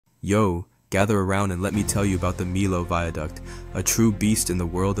Yo, gather around and let me tell you about the Millau Viaduct, a true beast in the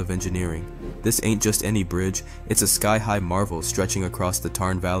world of engineering. This ain't just any bridge, it's a sky-high marvel stretching across the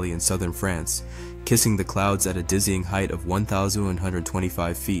Tarn Valley in southern France, kissing the clouds at a dizzying height of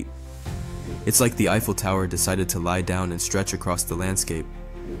 1,125 feet. It's like the Eiffel Tower decided to lie down and stretch across the landscape.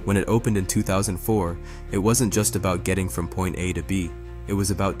 When it opened in 2004, it wasn't just about getting from point A to B, it was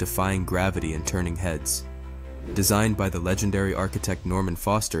about defying gravity and turning heads. Designed by the legendary architect Norman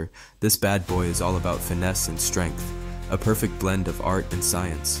Foster, this bad boy is all about finesse and strength, a perfect blend of art and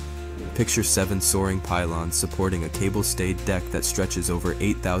science. Picture 7 soaring pylons supporting a cable-stayed deck that stretches over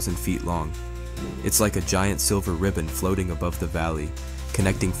 8,000 feet long. It's like a giant silver ribbon floating above the valley,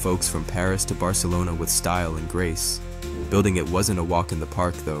 connecting folks from Paris to Barcelona with style and grace. Building it wasn't a walk in the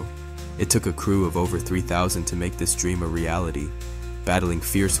park though. It took a crew of over 3,000 to make this dream a reality, battling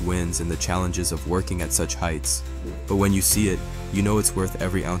fierce winds and the challenges of working at such heights. But when you see it, you know it's worth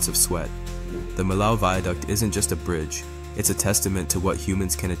every ounce of sweat. The Millau Viaduct isn't just a bridge, it's a testament to what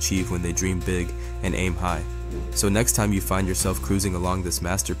humans can achieve when they dream big and aim high. So next time you find yourself cruising along this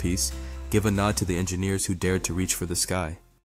masterpiece, give a nod to the engineers who dared to reach for the sky.